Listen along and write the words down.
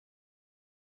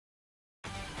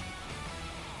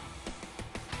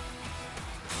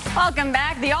Welcome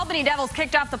back. The Albany Devils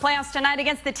kicked off the playoffs tonight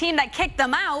against the team that kicked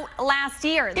them out last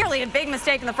year. Nearly a big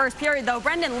mistake in the first period, though.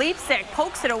 Brendan Leipsic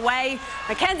pokes it away.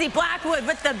 Mackenzie Blackwood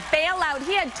with the bailout.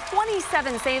 He had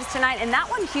 27 saves tonight, and that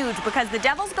one huge because the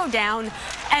Devils go down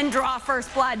and draw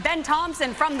first blood. Ben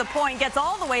Thompson from the point gets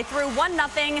all the way through.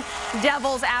 1-0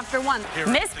 Devils after one.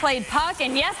 Misplayed puck,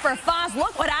 and Jesper Foss,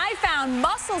 look what I found,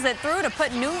 muscles it through to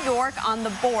put New York on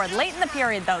the board. Late in the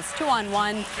period, though, it's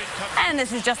 2-on-1, and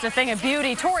this is just a thing of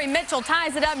beauty. Torrey Mitchell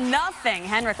ties it up. Nothing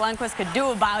Henrik Lundqvist could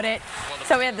do about it.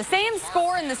 So we have the same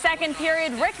score in the second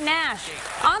period. Rick Nash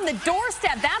on the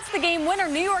doorstep. That's the game winner.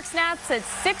 New York snaps its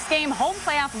 6-game home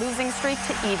playoff losing streak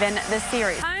to even the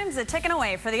series. Time's a ticking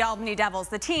away for the Albany Devils.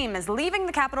 The team is leaving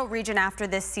the Capital Region after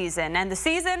this season, and the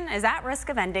season is at risk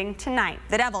of ending tonight.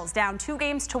 The Devils down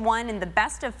 2-1 in the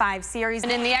best-of-5 series.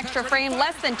 And in the extra frame,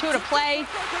 less than 2 to play,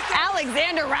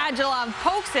 Alexander Radulov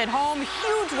pokes it home.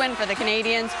 Huge win for the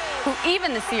Canadians, who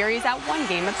even the series at 1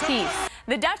 game apiece.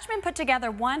 The Dutchman put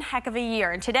together one heck of a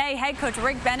year, and today head coach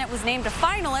Rick Bennett was named a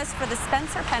finalist for the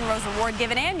Spencer Penrose Award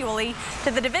given annually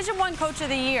to the Division I Coach of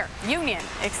the Year. Union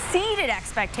exceeded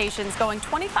expectations, going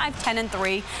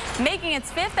 25-10-3, making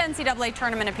its 5th NCAA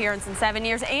tournament appearance in 7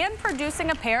 years and producing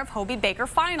a pair of Hobey Baker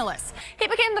finalists. He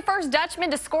became the first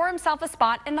Dutchman to score himself a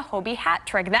spot in the Hobey hat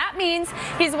trick. That means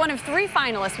he's one of 3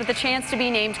 finalists with a chance to be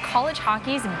named college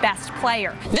hockey's best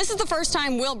player. This is the first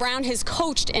time Will Brown has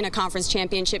coached in a conference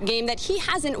championship game that he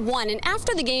hasn't won, and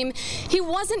after the game he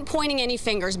wasn't pointing any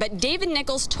fingers, but David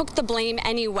Nichols took the blame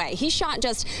anyway. He shot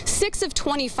just 6 of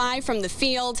 25 from the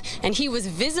field, and he was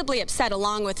visibly upset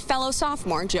along with fellow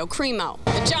sophomore Joe Cremo.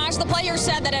 Josh, the players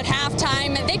said that at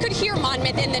halftime they could hear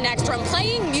Monmouth in the next room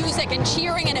playing music and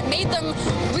cheering, and it made them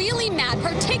really mad,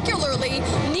 particularly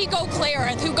Nico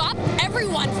Clarith, who got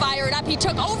everyone fired up. He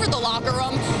took over the locker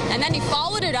room, and then he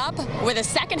followed it up with a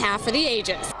second half for the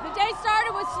ages. The day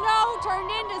started with snow,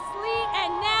 turned into sleet,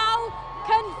 and now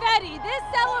confetti. This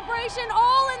celebration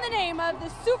all in the name of the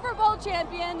Super Bowl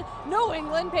champion New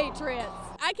England Patriots.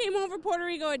 I came home from Puerto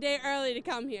Rico a day early to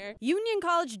come here. Union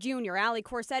College junior Allie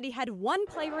Corsetti had one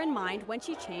player in mind when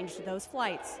she changed those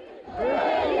flights.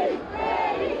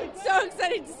 So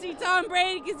excited to see Tom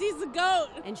Brady because he's the GOAT.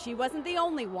 And she wasn't the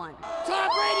only one. Tom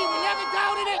Brady, we never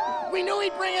doubted it. We knew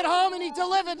he'd bring it home, and he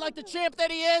delivered like the champ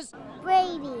that he is.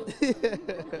 Brady.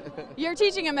 You're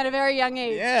teaching him at a very young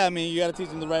age. Yeah, I mean, you got to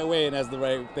teach him the right way, and that's the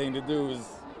right thing to do, is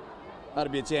how to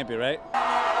be a champion, right?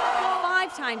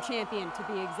 5-time champion, to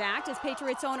be exact, as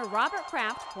Patriots owner Robert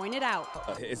Kraft pointed out.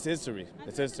 It's history.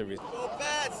 It's history.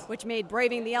 Which made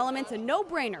braving the elements a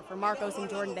no-brainer for Marcos and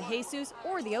Jordan DeJesus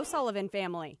or the O'Sullivan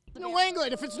family. New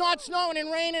England, if it's not snowing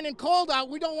and raining and cold out,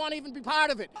 we don't want to even be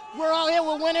part of it. We're all here,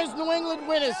 we're winners, New England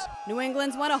winners. New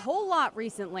England's won a whole lot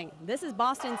recently. This is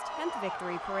Boston's 10th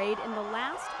victory parade in the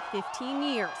last 15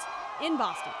 years. In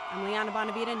Boston, I'm Liana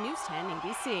Bonavita, News 10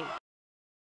 ABC.